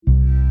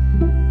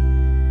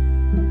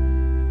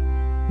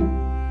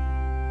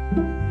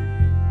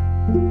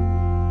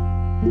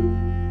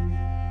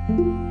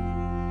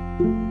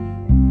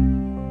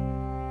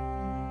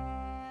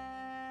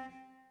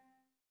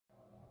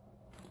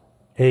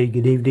Hey,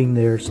 good evening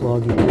there,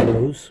 Sloggy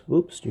Kiddos.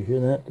 Whoops, do you hear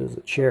that? There's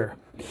a chair.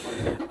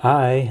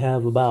 I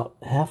have about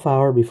half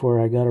hour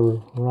before I gotta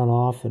run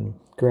off and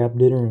grab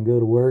dinner and go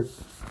to work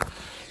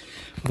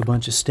with a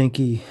bunch of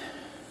stinky,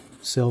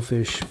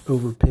 selfish,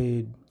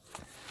 overpaid,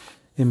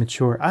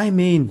 immature,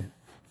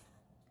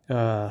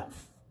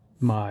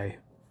 my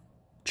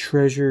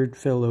treasured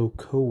fellow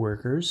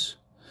co-workers.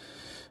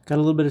 Got a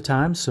little bit of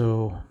time,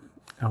 so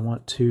I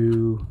want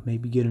to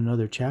maybe get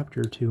another chapter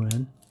or two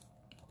in.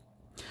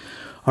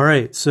 All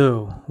right,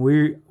 so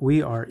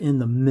we are in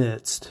the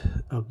midst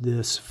of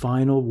this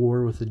final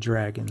war with the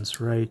dragons,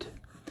 right?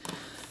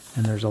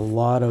 And there's a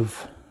lot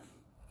of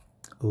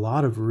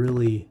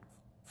really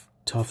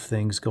tough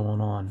things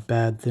going on,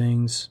 bad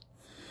things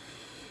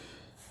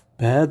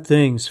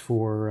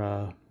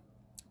for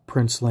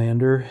Prince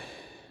Lander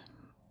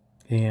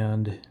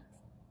and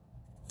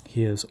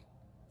his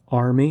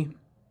army.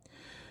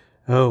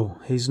 Oh,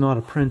 he's not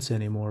a prince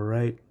anymore,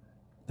 right?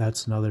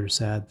 That's another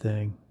sad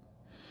thing.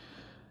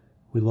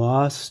 We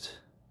lost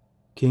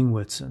King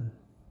Whitson.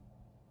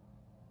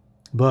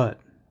 But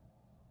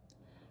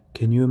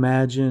can you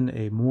imagine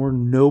a more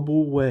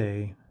noble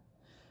way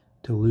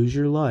to lose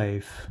your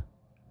life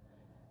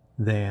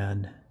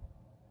than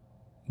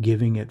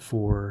giving it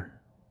for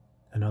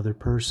another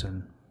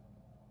person?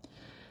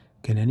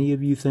 Can any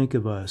of you think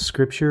of a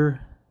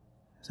scripture?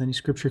 Does any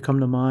scripture come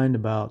to mind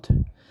about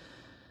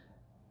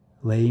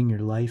laying your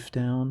life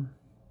down?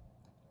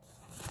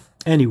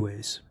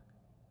 Anyways,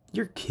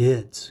 you're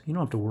kids. You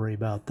don't have to worry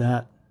about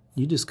that.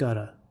 You just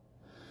gotta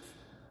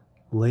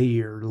lay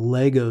your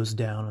Legos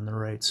down in the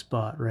right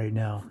spot right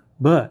now.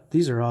 But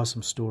these are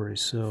awesome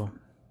stories, so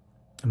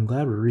I'm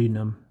glad we're reading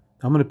them.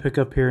 I'm going to pick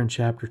up here in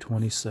chapter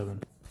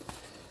 27.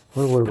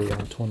 Where were we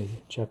on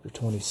chapter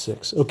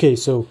 26? Okay,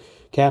 so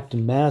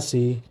Captain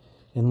Massey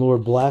and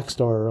Lord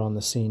Blackstar are on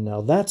the scene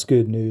now. That's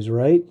good news,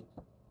 right?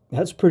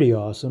 That's pretty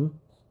awesome.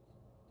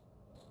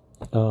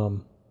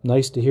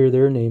 Nice to hear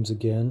their names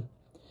again.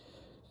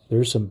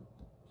 There's some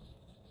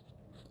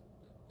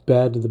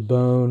bad to the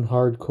bone,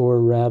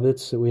 hardcore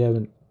rabbits that we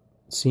haven't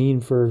seen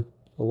for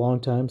a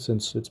long time,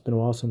 since it's been a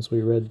while since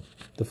we read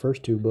the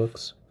first two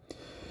books.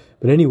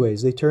 But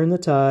anyways, they turn the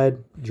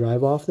tide,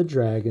 drive off the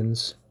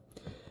dragons,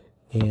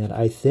 and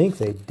I think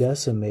they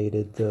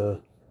decimated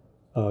the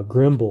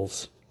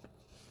Grimbles,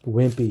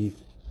 wimpy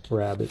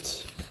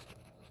rabbits,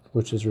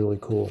 which is really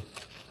cool.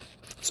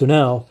 So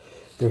now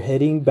they're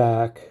heading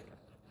back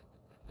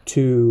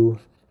to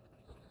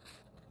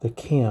the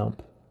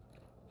camp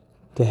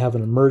to have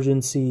an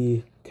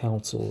emergency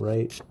council,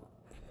 right?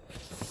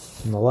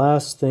 And the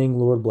last thing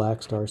Lord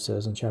Blackstar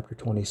says in chapter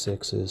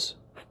 26 is,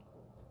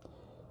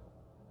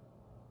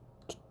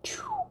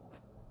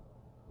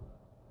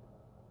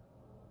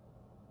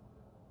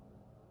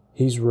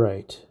 "He's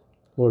right,"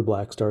 Lord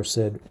Blackstar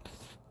said,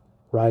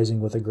 rising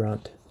with a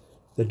grunt.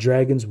 "The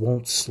dragons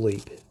won't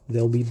sleep.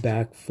 They'll be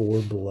back for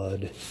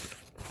blood."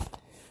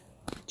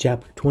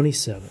 Chapter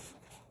 27.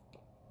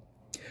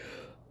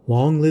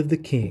 "Long live the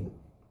king,"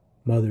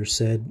 Mother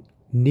said,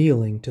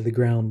 kneeling to the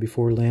ground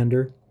before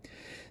Lander.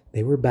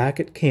 They were back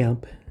at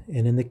camp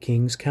and in the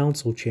king's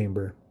council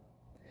chamber.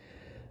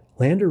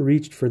 Lander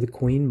reached for the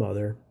Queen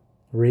Mother,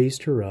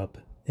 raised her up,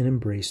 and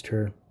embraced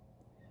her.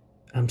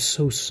 "I'm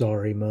so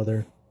sorry,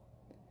 Mother."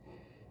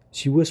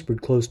 She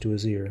whispered close to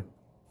his ear.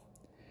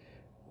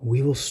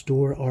 "We will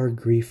store our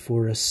grief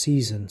for a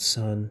season,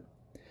 son.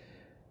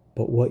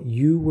 But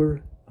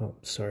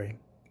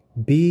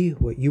be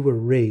what you were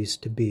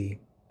raised to be.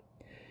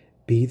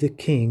 Be the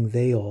king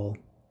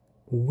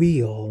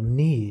we all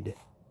need.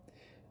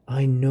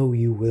 I know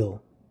you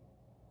will."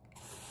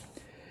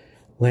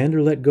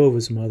 Lander let go of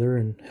his mother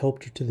and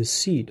helped her to the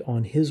seat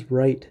on his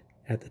right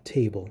at the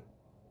table.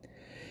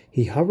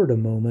 He hovered a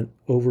moment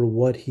over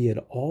what he had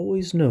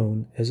always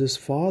known as his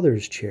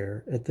father's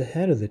chair at the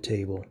head of the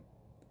table,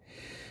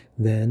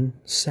 then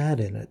sat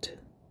in it.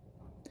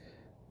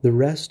 The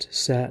rest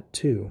sat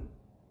too.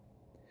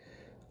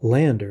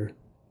 Lander,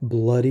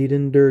 bloodied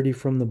and dirty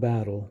from the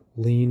battle,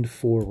 leaned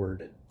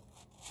forward.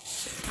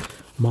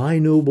 "My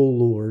noble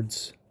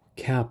lords,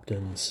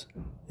 captains,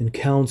 and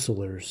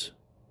counselors,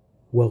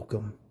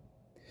 welcome.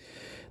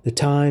 The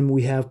time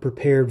we have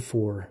prepared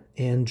for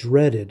and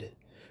dreaded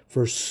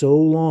for so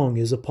long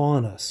is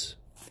upon us.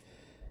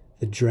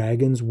 The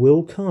dragons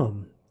will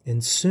come,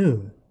 and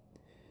soon,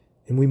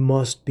 and we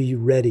must be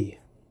ready."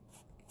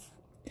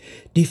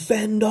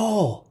 "Defend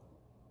all!"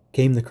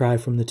 came the cry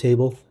from the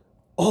table.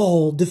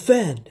 "All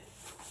defend!"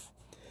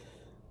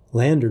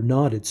 Lander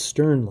nodded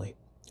sternly,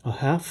 a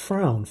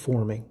half-frown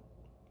forming.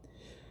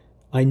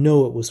 "I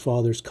know it was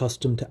Father's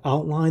custom to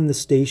outline the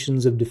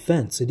stations of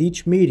defense at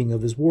each meeting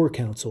of his war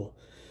council,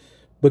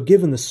 but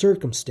given the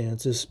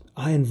circumstances,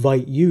 I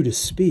invite you to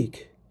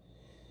speak.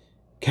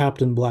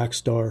 Captain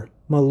Blackstar,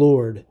 my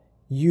lord,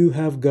 you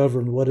have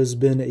governed what has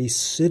been a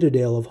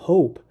citadel of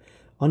hope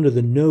under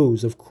the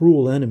nose of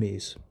cruel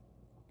enemies.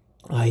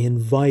 I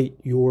invite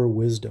your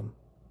wisdom.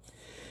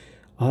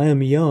 I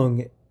am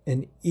young,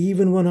 and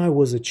even when I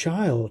was a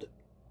child,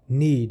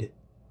 need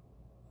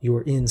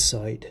your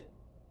insight."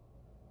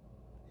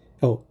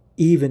 Oh,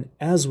 even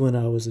as when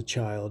I was a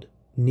child,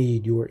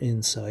 need your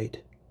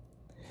insight.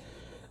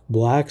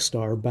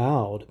 Blackstar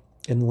bowed,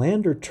 and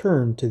Lander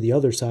turned to the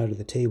other side of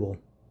the table.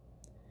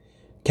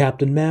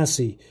 Captain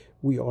Massey,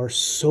 we are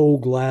so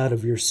glad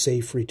of your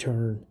safe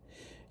return.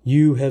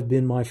 You have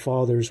been my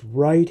father's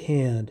right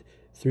hand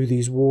through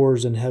these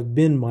wars and have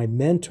been my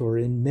mentor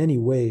in many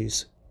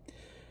ways.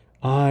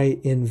 I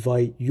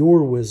invite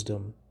your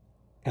wisdom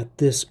at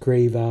this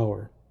grave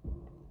hour.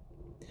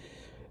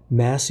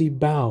 Massey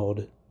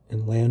bowed,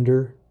 and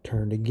Lander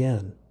turned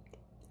again.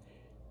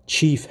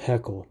 Chief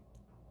Heckle,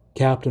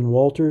 Captain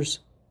Walters,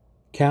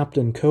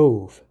 Captain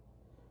Cove,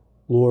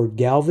 Lord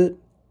Galvett,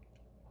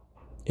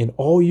 and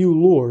all you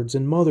lords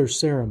and Mother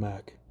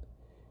Saramac,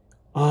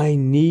 I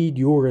need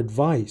your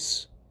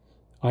advice.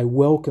 I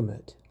welcome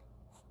it.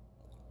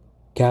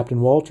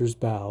 Captain Walters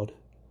bowed,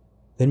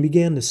 then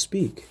began to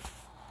speak.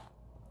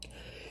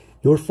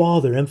 Your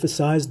father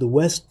emphasized the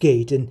west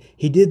gate, and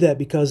he did that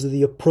because of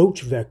the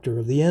approach vector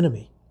of the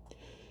enemy.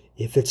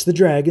 If it's the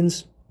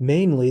dragons,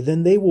 mainly,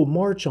 then they will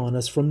march on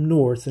us from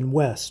north and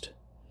west.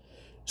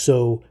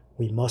 So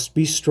we must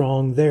be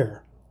strong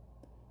there.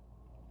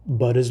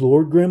 But as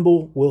Lord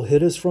Grimble will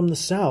hit us from the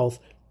south,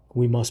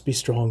 we must be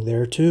strong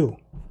there too.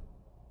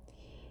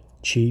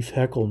 Chief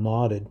Heckle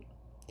nodded.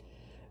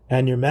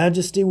 And your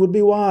majesty would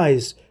be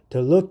wise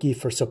to look ye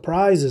for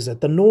surprises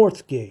at the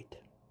north gate.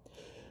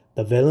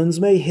 The villains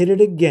may hit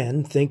it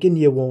again, thinking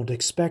ye won't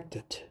expect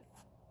it.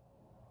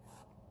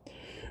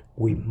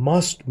 We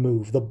must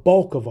move the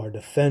bulk of our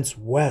defense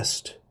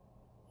west,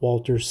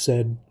 Walters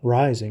said,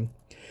 rising.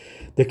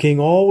 The king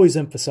always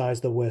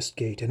emphasized the west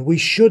gate, and we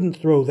shouldn't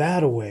throw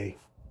that away.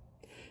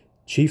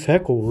 Chief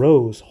Heckle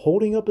rose,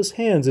 holding up his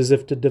hands as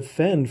if to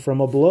defend from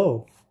a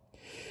blow.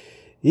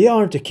 Ye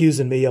aren't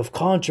accusing me of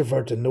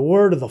controverting the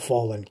word of the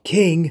fallen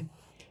king.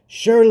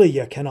 Surely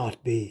ye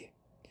cannot be.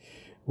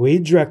 We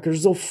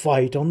Dreckers'll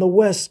fight on the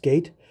west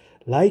gate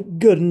like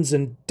good uns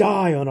and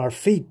die on our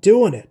feet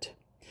doing it.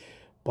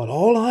 But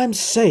all you're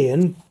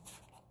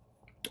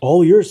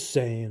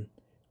saying,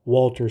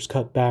 Walters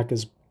cut back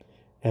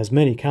as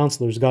many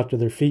counselors got to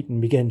their feet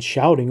and began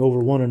shouting over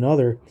one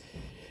another,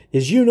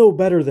 is you know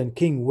better than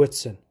King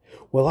Whitson.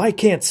 Well, I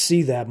can't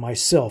see that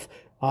myself.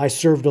 I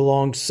served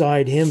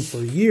alongside him for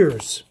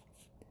years.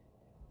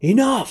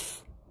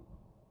 Enough!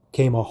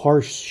 Came a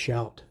harsh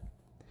shout.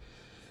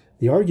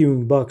 The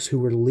arguing bucks who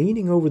were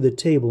leaning over the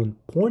table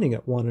and pointing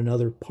at one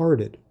another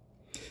parted,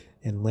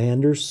 and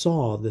Lander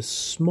saw the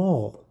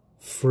small,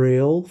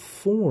 frail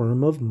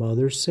form of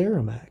Mother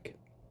Saramac.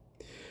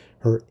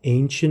 Her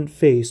ancient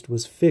face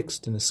was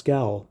fixed in a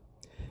scowl,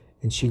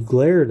 and she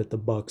glared at the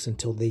bucks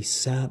until they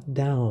sat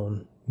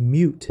down,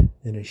 mute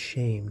and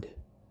ashamed.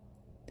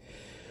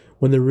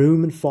 When the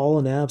room had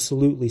fallen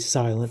absolutely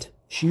silent,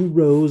 she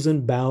rose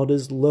and bowed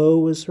as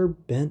low as her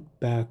bent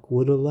back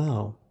would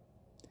allow.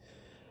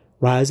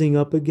 Rising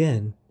up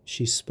again,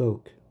 she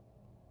spoke.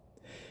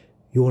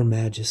 Your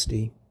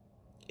Majesty,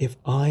 if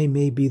I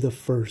may be the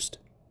first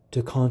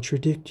to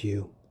contradict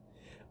you,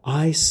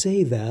 I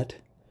say that,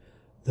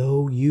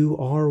 though you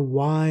are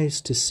wise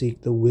to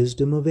seek the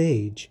wisdom of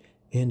age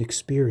and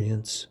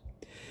experience,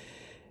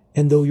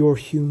 and though your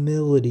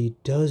humility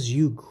does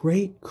you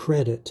great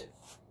credit,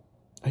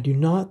 I do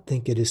not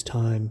think it is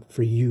time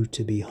for you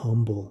to be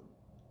humble.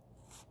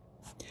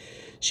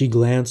 She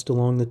glanced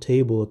along the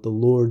table at the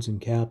lords and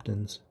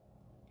captains.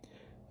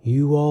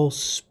 You all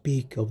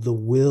speak of the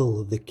will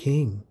of the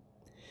king,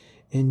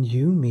 and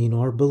you mean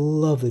our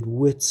beloved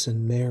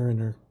Whitson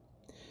Mariner.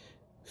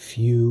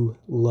 Few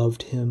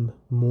loved him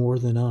more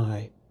than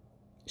I,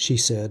 she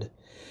said,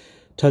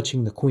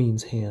 touching the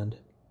queen's hand.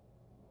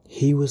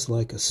 He was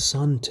like a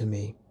son to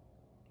me.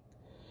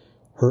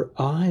 Her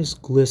eyes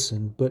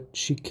glistened, but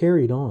she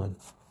carried on.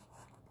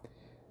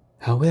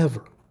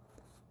 However,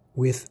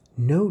 with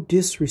no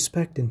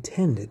disrespect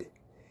intended,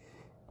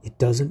 it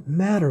doesn't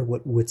matter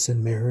what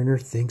Whitson Mariner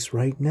thinks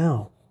right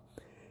now.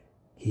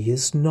 He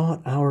is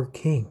not our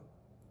king.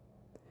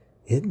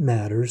 It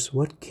matters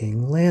what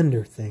King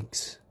Lander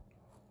thinks.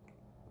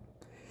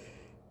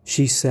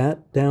 She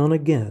sat down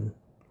again,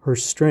 her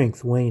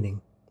strength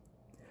waning.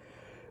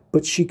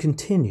 But she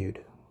continued,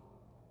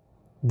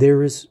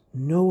 There is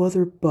no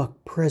other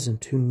buck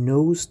present who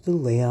knows the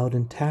layout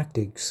and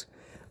tactics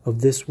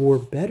of this war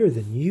better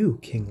than you,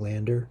 King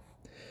Lander.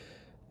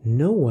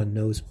 No one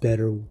knows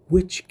better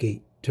which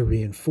gate to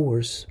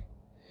reinforce.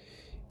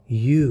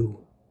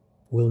 You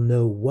will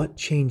know what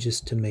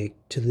changes to make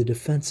to the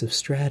defensive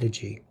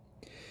strategy,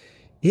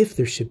 if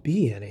there should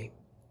be any,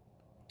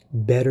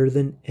 better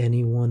than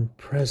anyone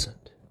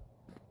present.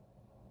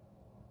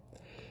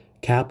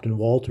 Captain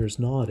Walters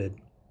nodded.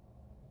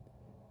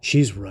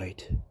 She's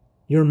right.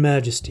 Your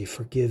Majesty,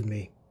 forgive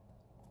me.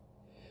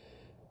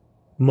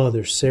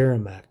 Mother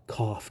Saramac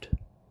coughed.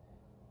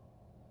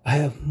 I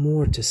have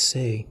more to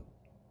say.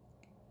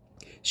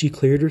 She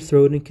cleared her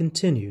throat and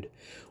continued,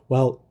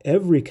 while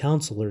every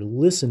counselor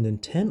listened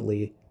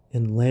intently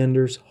and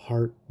Lander's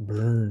heart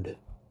burned.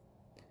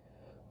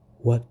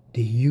 What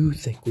do you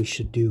think we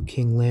should do,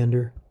 King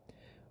Lander?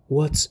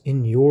 what's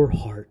in your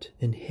heart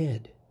and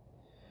head.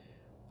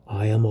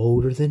 I am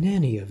older than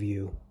any of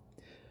you.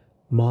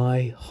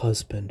 My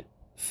husband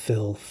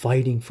fell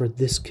fighting for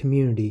this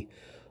community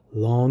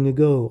long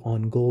ago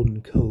on Golden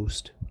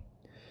Coast.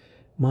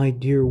 My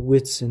dear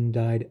Whitson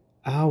died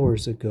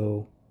hours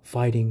ago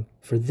fighting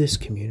for this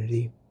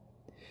community.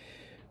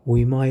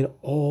 We might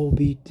all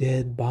be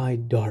dead by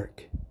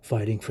dark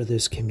fighting for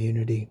this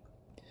community.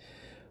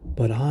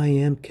 But I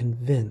am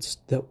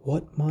convinced that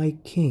what my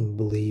king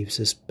believes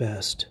is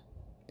best.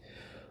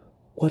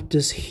 What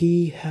does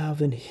he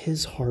have in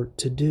his heart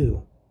to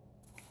do?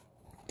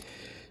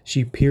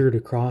 She peered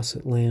across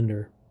at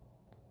Lander.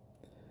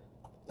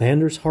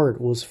 Lander's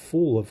heart was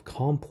full of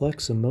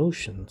complex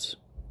emotions.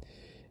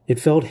 It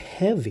felt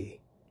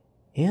heavy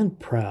and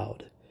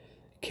proud,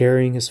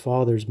 carrying his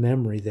father's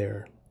memory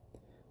there.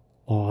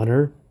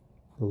 Honor,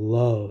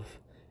 love,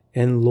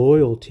 and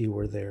loyalty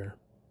were there.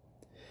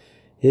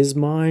 His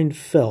mind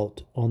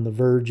felt on the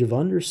verge of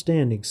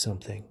understanding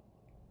something,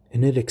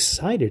 and it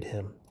excited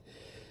him,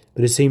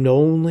 but it seemed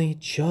only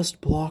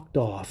just blocked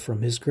off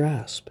from his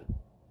grasp.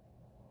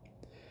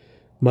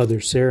 Mother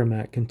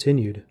Saramac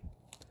continued,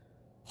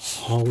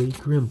 Holly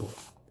Grimble,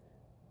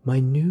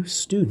 my new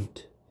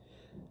student,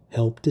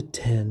 helped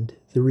attend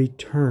the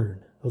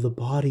return of the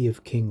body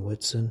of King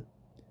Whitson.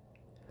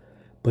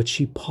 But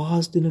she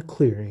paused in a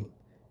clearing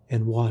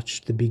and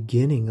watched the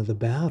beginning of the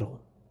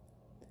battle.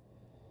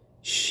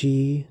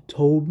 She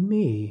told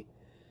me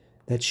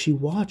that she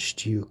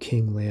watched you,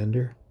 King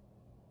Lander.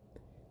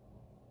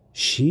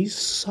 She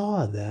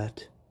saw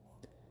that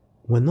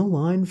when the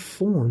line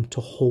formed to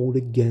hold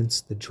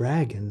against the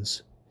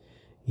dragons,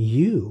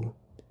 you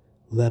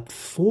leapt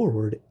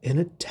forward and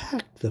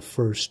attacked the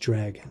first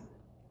dragon.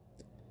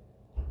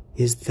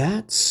 Is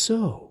that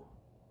so?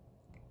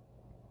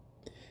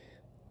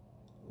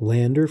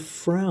 Lander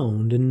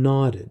frowned and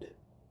nodded,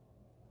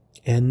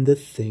 and the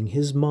thing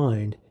his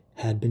mind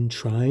had been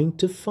trying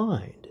to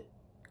find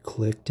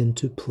clicked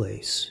into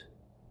place.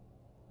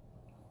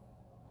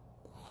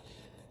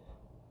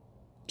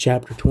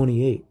 Chapter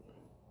 28.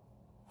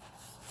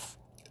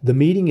 The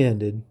meeting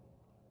ended,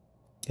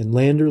 and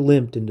Lander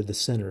limped into the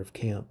center of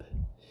camp.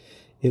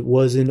 It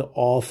was in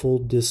awful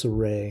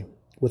disarray,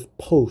 with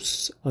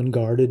posts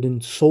unguarded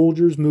and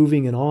soldiers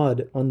moving in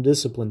odd,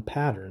 undisciplined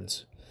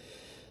patterns.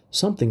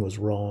 Something was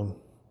wrong.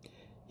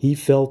 He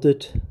felt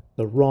it,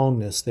 the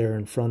wrongness there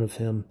in front of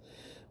him,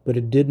 but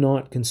it did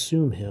not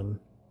consume him.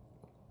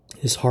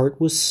 His heart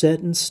was set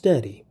and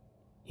steady,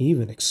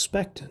 even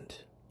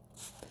expectant.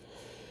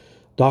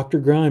 Dr.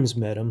 Grimes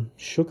met him,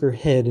 shook her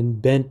head,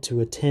 and bent to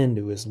attend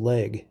to his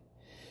leg.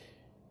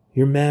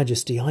 Your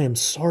Majesty, I am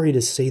sorry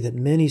to say that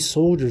many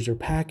soldiers are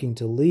packing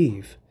to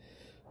leave.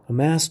 A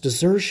mass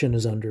desertion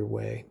is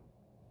underway.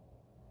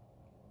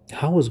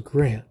 How is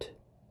Grant?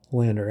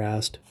 Lander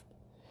asked.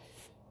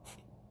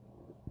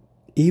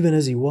 Even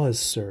as he was,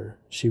 sir,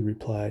 she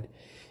replied.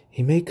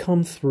 He may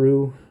come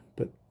through,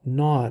 but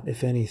not,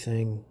 if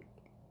anything.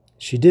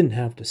 She didn't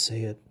have to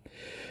say it.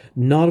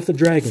 Not if the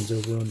dragons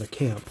overrun the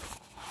camp.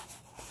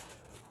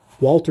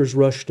 Walters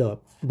rushed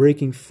up,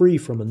 breaking free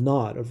from a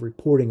knot of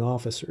reporting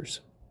officers.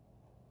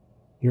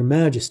 Your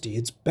Majesty,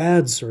 it's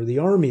bad, sir. The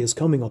army is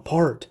coming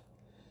apart.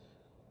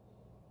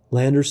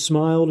 Lander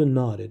smiled and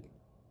nodded.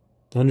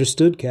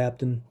 Understood,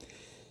 Captain.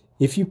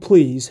 If you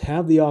please,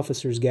 have the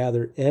officers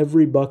gather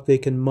every buck they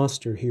can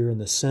muster here in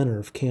the center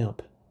of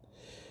camp.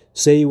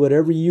 Say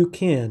whatever you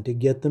can to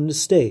get them to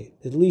stay,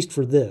 at least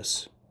for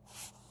this.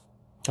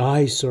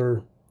 Aye,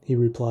 sir, he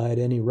replied,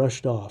 and he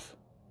rushed off.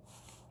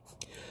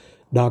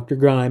 Dr.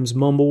 Grimes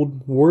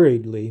mumbled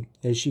worriedly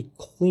as she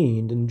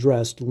cleaned and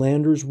dressed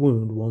Lander's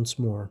wound once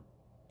more.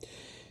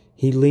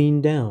 He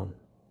leaned down.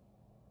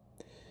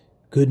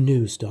 Good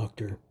news,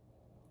 Doctor.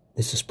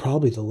 This is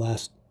probably the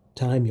last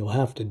time you'll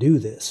have to do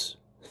this.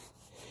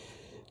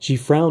 She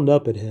frowned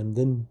up at him,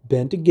 then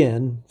bent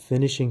again,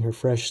 finishing her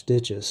fresh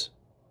stitches.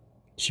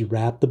 She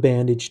wrapped the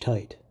bandage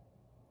tight.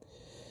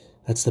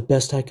 That's the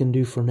best I can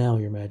do for now,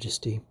 Your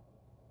Majesty.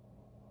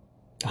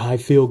 I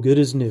feel good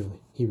as new,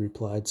 he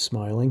replied,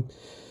 smiling.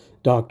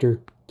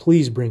 Doctor,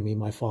 please bring me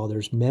my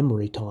father's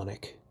memory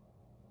tonic.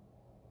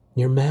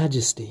 Your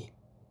Majesty,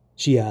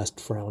 she asked,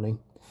 frowning.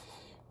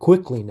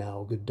 Quickly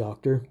now, good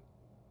doctor.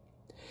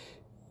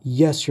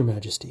 Yes, Your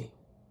Majesty.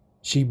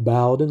 She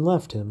bowed and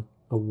left him,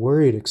 a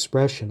worried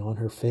expression on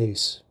her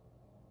face.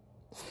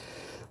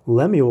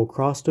 Lemuel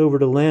crossed over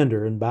to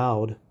Lander and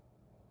bowed.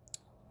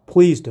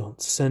 Please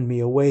don't send me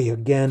away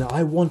again.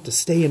 I want to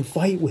stay and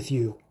fight with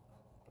you.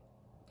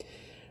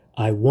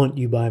 I want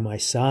you by my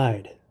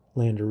side,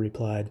 Lander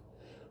replied.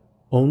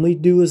 Only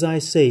do as I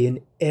say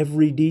in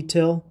every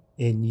detail,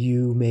 and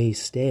you may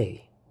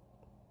stay.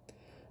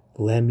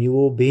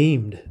 Lemuel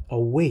beamed, a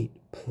weight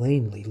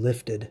plainly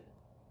lifted.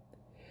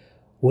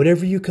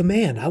 Whatever you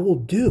command, I will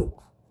do.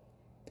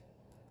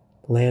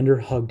 Lander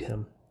hugged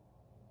him.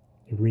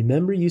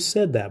 Remember you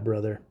said that,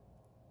 brother.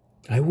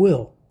 I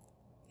will,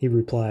 he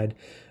replied,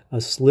 a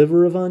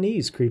sliver of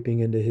unease creeping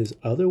into his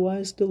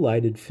otherwise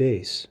delighted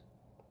face.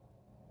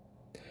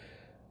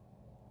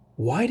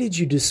 Why did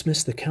you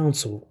dismiss the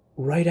council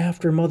right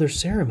after Mother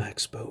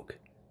Saramac spoke?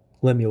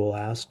 Lemuel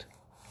asked.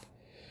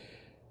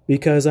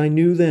 Because I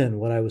knew then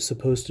what I was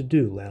supposed to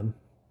do, Lem,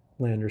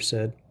 Lander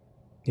said.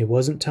 It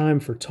wasn't time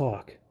for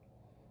talk.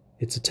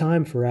 It's a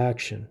time for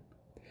action.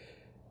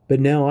 But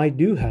now I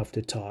do have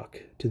to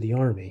talk to the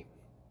army.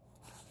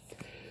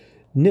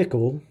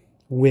 Nickel,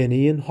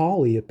 Winnie, and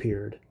Holly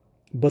appeared,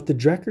 but the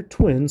Drecker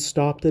twins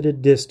stopped at a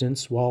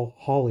distance while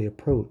Holly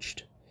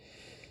approached.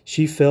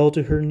 She fell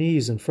to her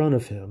knees in front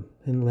of him,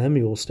 and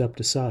Lemuel stepped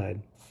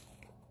aside.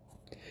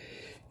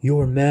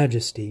 Your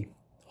Majesty,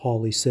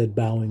 Holly said,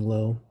 bowing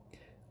low,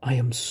 I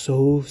am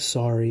so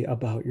sorry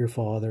about your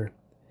father.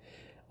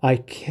 I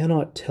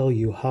cannot tell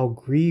you how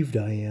grieved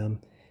I am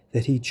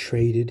that he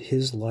traded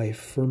his life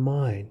for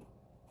mine.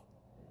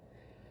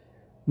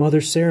 Mother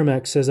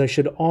Saramac says I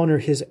should honor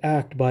his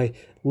act by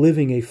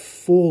living a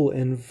full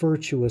and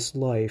virtuous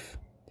life,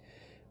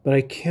 but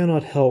I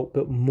cannot help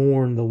but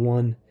mourn that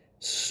one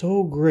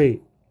so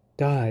great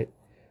died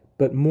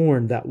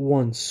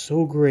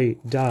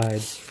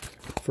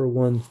for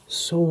one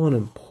so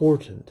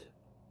unimportant.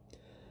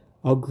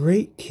 A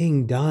great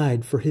king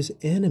died for his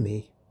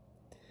enemy.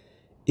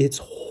 It's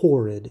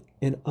horrid,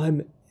 and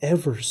I'm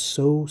ever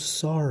so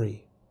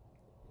sorry.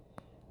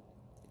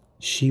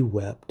 She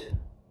wept.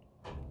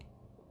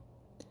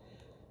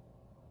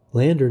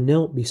 Lander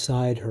knelt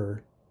beside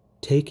her,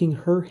 taking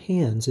her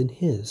hands in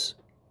his.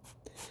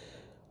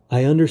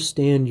 I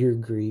understand your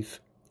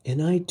grief, and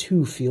I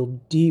too feel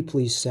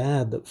deeply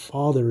sad that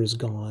Father is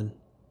gone.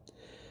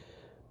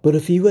 But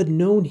if you had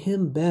known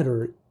him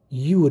better,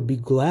 you would be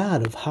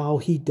glad of how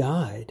he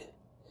died.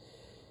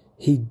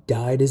 He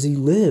died as he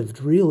lived,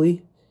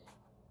 really.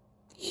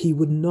 He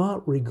would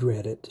not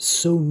regret it,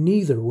 so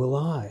neither will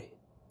I.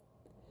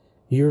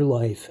 Your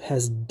life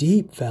has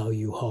deep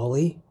value,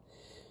 Holly.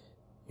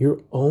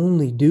 Your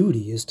only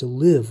duty is to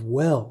live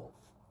well.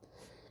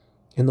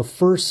 And the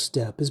first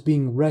step is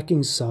being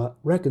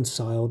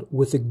reconciled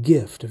with the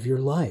gift of your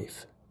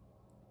life.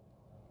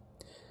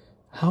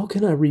 How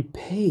can I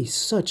repay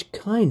such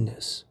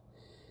kindness?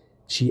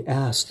 She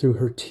asked through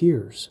her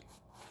tears.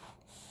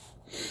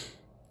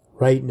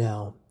 Right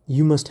now,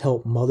 you must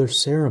help Mother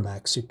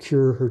Saramac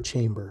secure her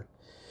chamber.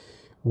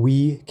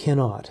 We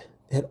cannot,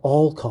 at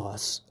all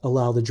costs,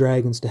 allow the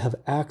dragons to have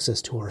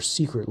access to our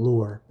secret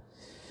lore.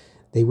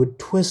 They would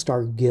twist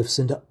our gifts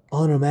into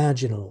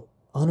unimaginable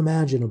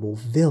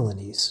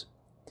villainies.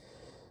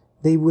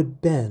 They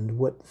would bend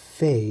what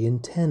Faye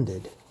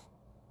intended.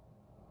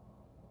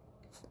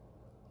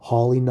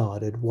 Holly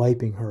nodded,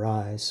 wiping her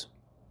eyes.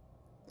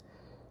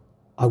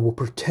 I will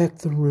protect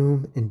the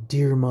room and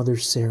dear Mother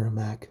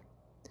Saramac.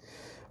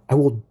 I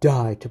will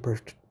die to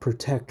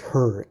protect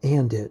her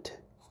and it.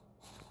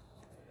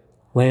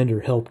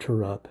 Lander helped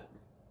her up.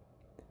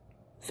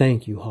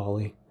 Thank you,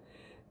 Holly.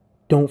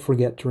 Don't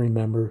forget to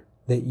remember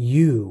that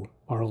you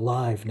are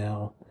alive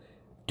now.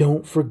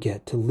 Don't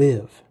forget to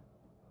live.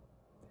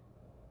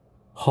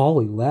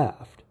 Holly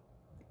laughed.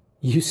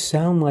 You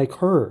sound like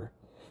her,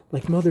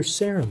 like Mother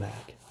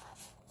Saramac.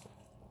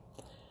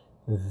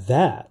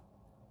 That,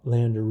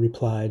 Lander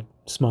replied,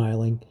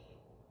 smiling,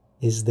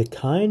 is the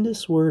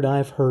kindest word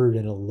I've heard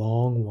in a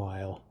long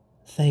while.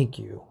 Thank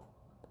you.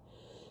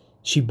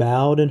 She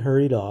bowed and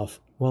hurried off,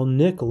 while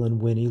Nickel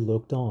and Winnie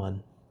looked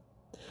on.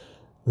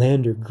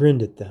 Lander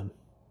grinned at them.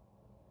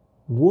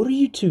 What are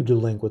you two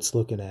delinquents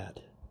looking at?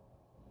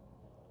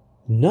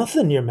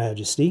 Nothing, Your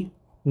Majesty,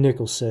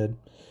 Nickel said.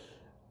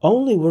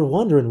 Only we're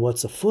wondering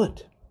what's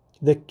afoot.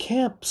 The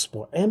camp's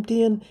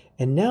emptying,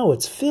 and now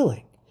it's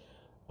filling.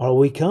 Are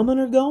we coming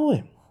or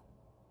going?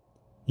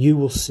 You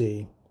will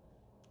see,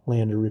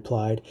 Lander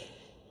replied.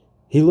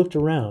 He looked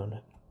around.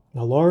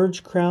 A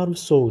large crowd of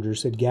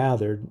soldiers had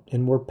gathered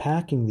and were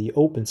packing the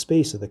open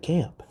space of the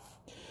camp.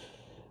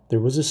 There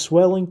was a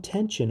swelling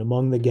tension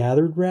among the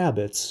gathered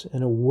rabbits,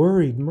 and a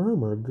worried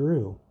murmur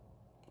grew.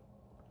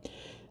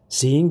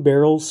 Seeing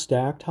barrels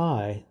stacked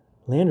high,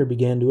 Lander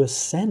began to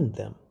ascend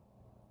them.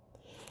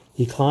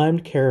 He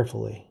climbed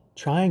carefully,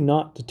 trying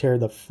not to tear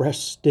the fresh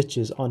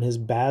stitches on his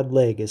bad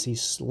leg as he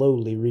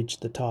slowly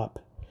reached the top.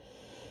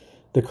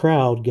 The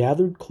crowd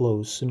gathered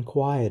close and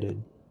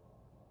quieted.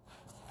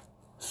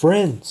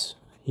 Friends,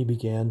 he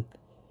began,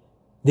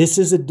 this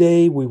is a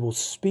day we will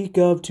speak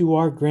of to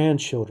our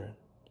grandchildren.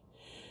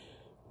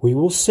 We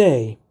will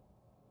say,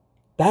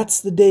 that's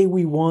the day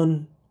we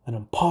won an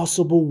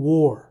impossible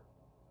war.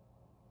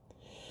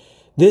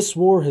 This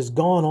war has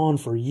gone on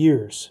for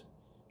years.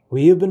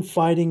 We have been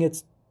fighting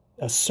it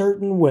a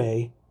certain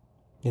way,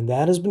 and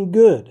that has been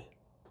good.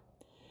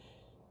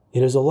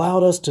 It has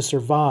allowed us to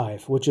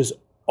survive, which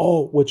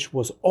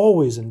was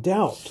always in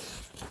doubt.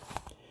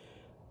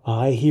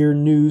 I hear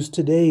news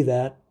today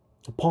that,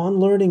 upon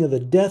learning of the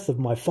death of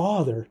my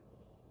father,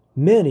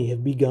 many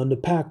have begun to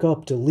pack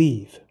up to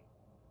leave.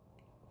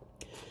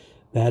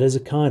 That is a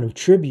kind of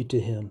tribute to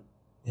him,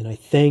 and I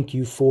thank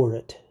you for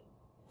it.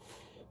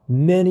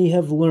 Many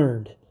have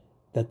learned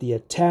that the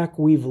attack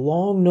we've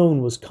long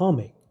known was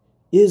coming,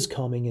 is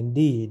coming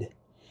indeed,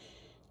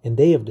 and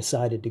they have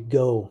decided to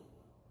go.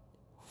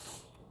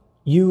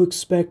 You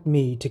expect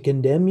me to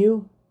condemn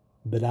you,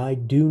 but I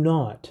do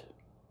not."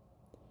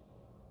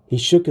 He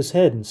shook his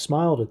head and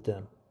smiled at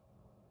them.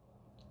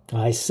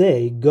 "I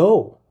say,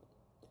 go.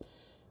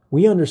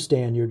 We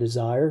understand your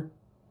desire.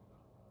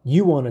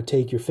 You want to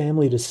take your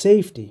family to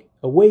safety,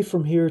 away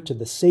from here to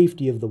the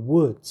safety of the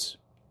woods.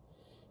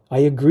 I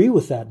agree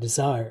with that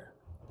desire.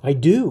 I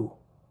do.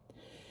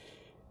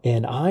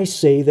 And I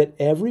say that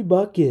every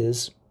buck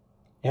is,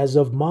 as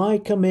of my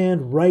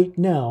command right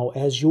now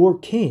as your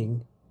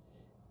king,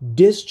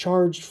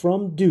 discharged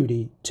from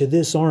duty to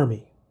this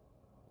army.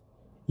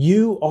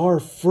 You are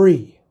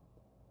free.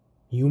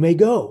 You may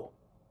go."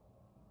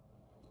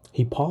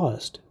 He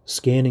paused,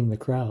 scanning the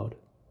crowd.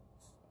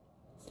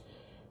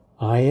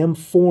 "I am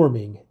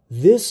forming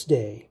this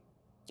day,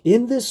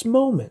 in this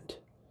moment,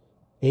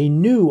 a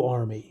new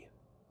army.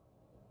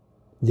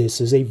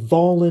 This is a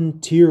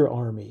volunteer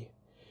army.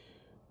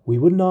 We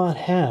would not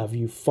have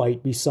you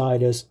fight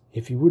beside us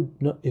if you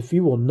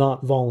will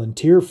not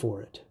volunteer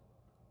for it.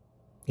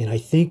 And I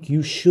think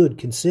you should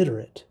consider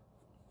it.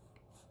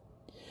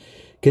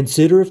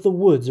 Consider if the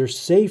woods are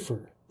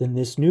safer than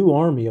this new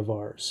army of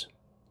ours.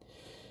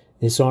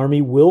 This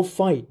army will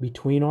fight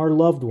between our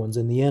loved ones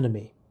and the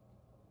enemy.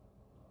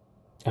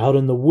 Out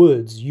in the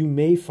woods you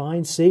may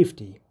find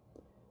safety,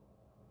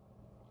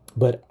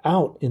 but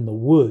out in the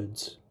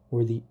woods,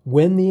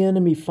 when the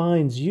enemy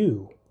finds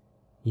you,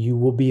 you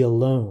will be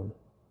alone,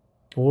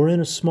 or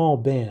in a small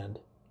band.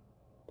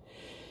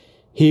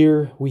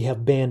 Here we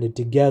have banded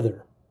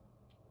together,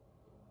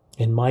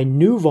 and my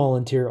new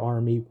volunteer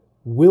army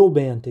will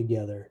band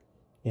together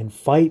and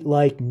fight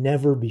like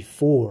never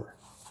before.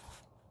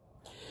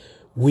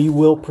 We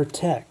will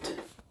protect,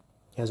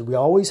 as we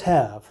always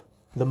have,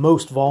 the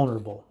most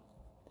vulnerable.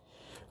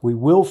 We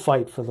will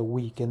fight for the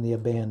weak and the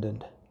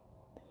abandoned.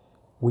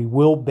 We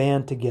will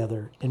band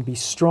together and be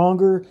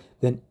stronger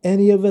than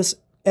any of us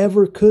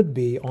ever could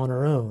be on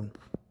our own.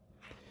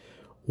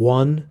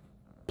 1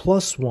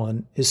 +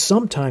 1 is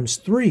sometimes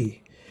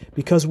 3,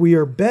 because we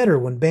are better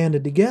when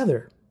banded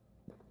together.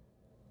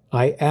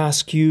 I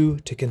ask you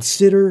to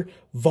consider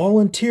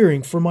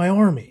volunteering for my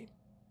army."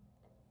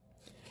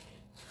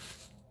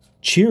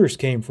 Cheers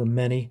came from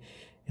many,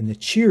 and the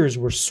cheers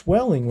were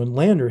swelling when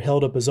Lander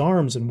held up his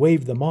arms and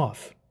waved them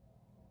off.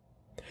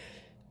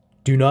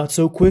 "Do not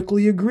so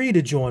quickly agree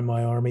to join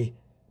my army.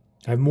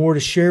 I have more to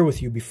share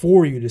with you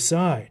before you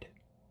decide.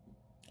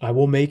 I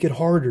will make it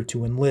harder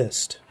to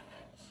enlist."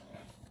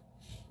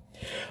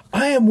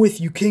 "I am with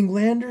you, King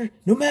Lander,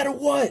 no matter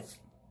what,"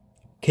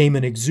 came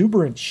an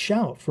exuberant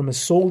shout from a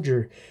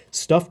soldier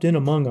stuffed in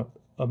among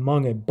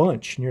a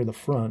bunch near the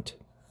front.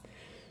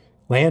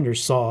 Lander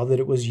saw that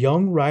it was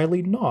young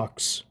Riley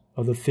Knox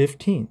of the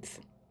 15th.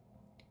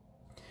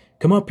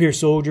 "Come up here,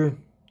 soldier,"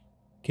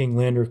 King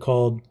Lander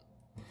called.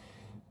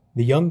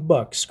 The young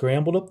buck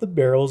scrambled up the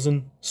barrels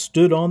and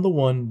stood on the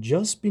one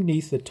just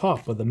beneath the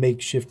top of the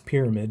makeshift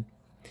pyramid.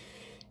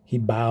 He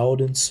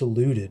bowed and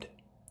saluted.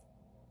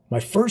 "My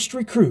first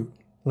recruit,"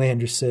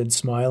 Lander said,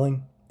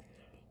 smiling.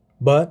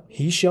 "But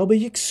he shall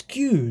be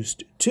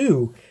excused,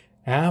 too,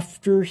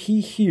 after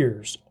he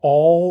hears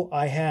all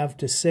I have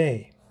to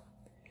say.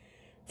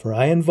 For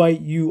I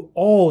invite you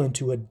all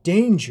into a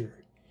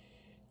danger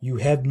you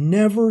have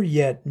never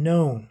yet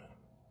known."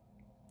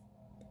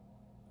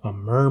 A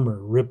murmur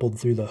rippled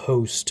through the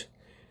host,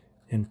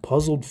 and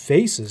puzzled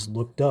faces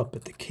looked up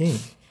at the king.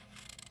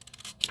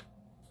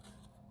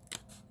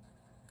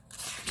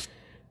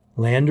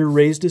 Lander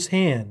raised his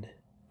hand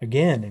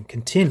again and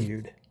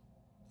continued.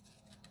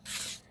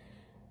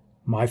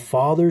 "My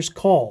father's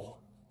call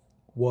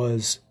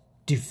was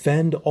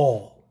defend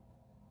all."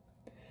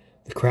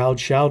 The crowd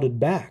shouted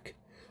back,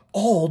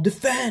 "All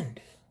defend!"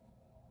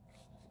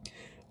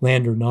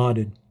 Lander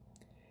nodded.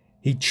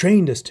 "He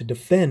trained us to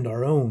defend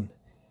our own.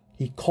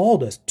 He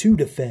called us to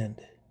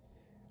defend.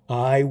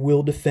 I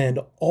will defend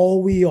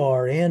all we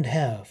are and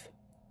have,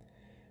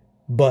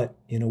 but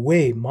in a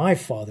way my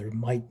father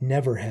might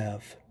never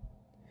have.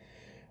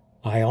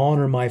 I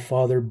honor my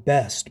father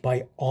best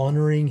by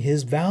honoring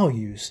his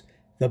values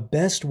the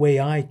best way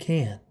I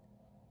can,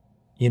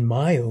 in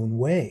my own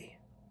way.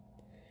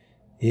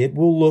 It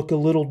will look a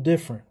little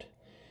different,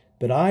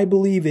 but I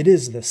believe it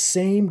is the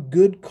same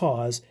good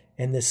cause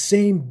and the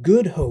same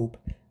good hope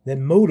that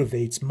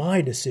motivates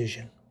my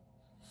decision."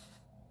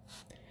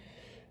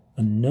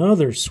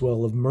 Another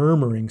swell of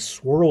murmuring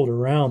swirled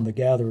around the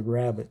gathered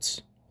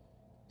rabbits.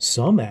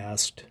 Some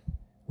asked,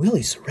 "Will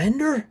he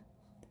surrender?"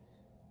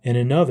 And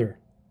another,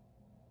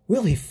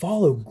 "Will he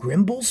follow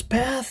Grimble's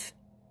path?"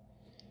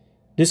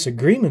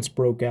 Disagreements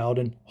broke out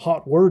and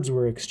hot words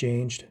were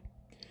exchanged.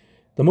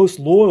 The most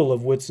loyal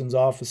of Whitson's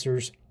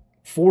officers,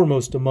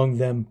 foremost among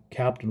them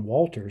Captain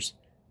Walters,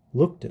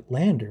 looked at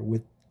Lander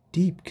with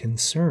deep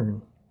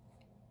concern.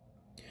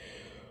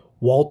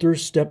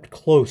 Walters stepped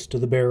close to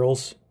the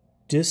barrels,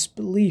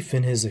 disbelief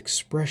in his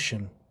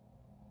expression.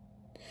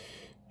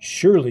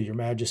 "Surely, Your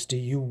Majesty,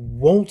 you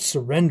won't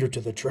surrender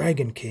to the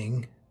Dragon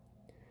King."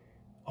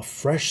 A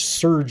fresh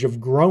surge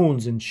of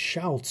groans and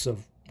shouts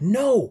of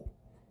 "No!"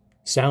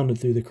 sounded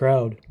through the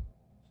crowd.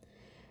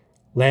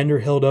 Lander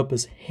held up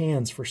his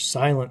hands for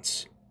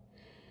silence.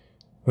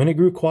 When it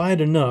grew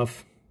quiet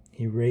enough,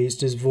 he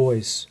raised his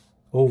voice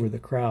over the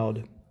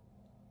crowd.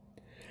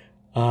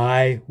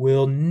 I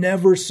will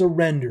never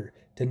surrender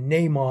to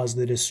Nemoz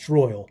the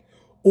Destroyer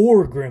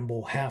or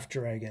Grimble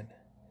Half-Dragon.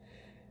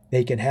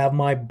 They can have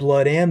my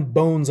blood and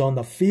bones on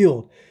the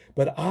field,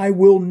 but I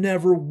will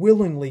never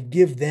willingly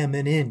give them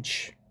an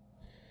inch.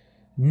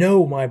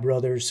 No, my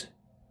brothers,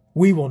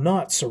 we will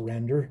not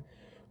surrender,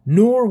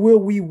 nor will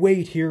we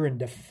wait here and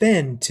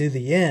defend to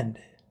the end.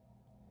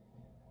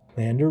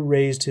 Lander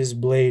raised his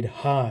blade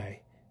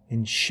high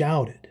and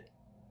shouted,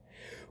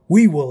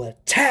 We will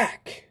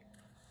attack!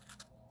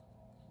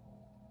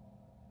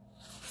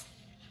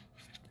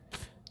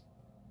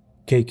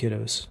 Okay,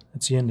 kiddos,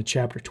 that's the end of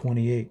chapter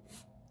 28.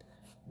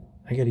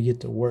 I got to get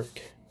to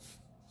work.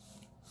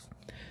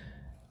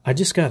 I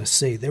just got to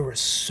say, there was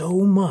so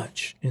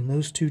much in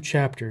those 2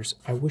 chapters.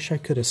 I wish I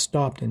could have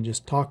stopped and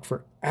just talked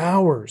for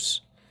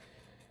hours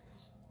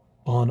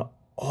on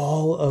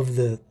all of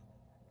the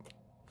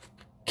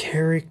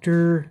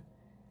character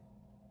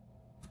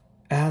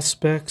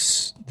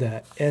aspects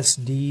that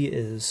SD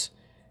is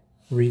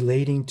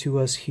relating to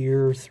us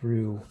here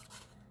through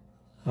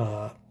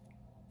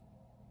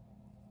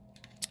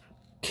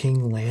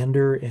King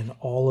Lander and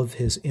all of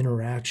his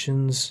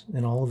interactions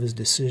and all of his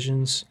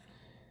decisions.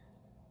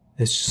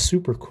 It's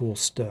super cool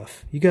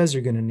stuff. You guys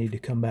are going to need to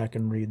come back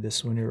and read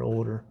this when you're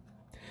older.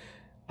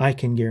 I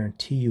can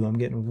guarantee you I'm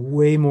getting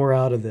way more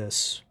out of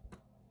this.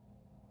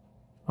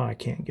 I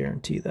can't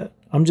guarantee that.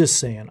 I'm just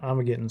saying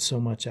I'm getting so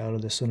much out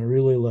of this, and I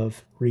really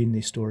love reading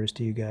these stories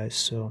to you guys.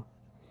 So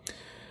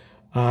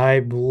I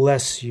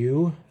bless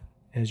you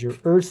as your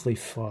earthly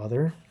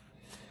father.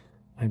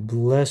 I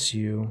bless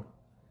you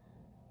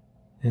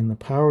in the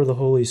power of the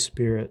Holy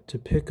Spirit to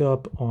pick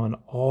up on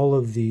all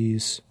of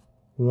these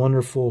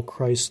wonderful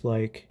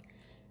Christ-like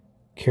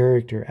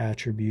character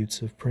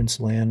attributes of Prince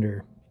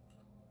Lander.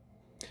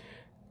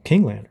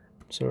 King Lander,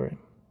 sorry.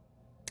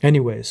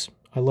 Anyways,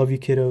 I love you,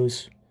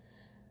 kiddos.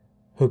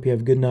 Hope you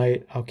have a good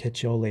night. I'll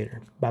catch y'all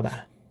later.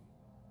 Bye-bye.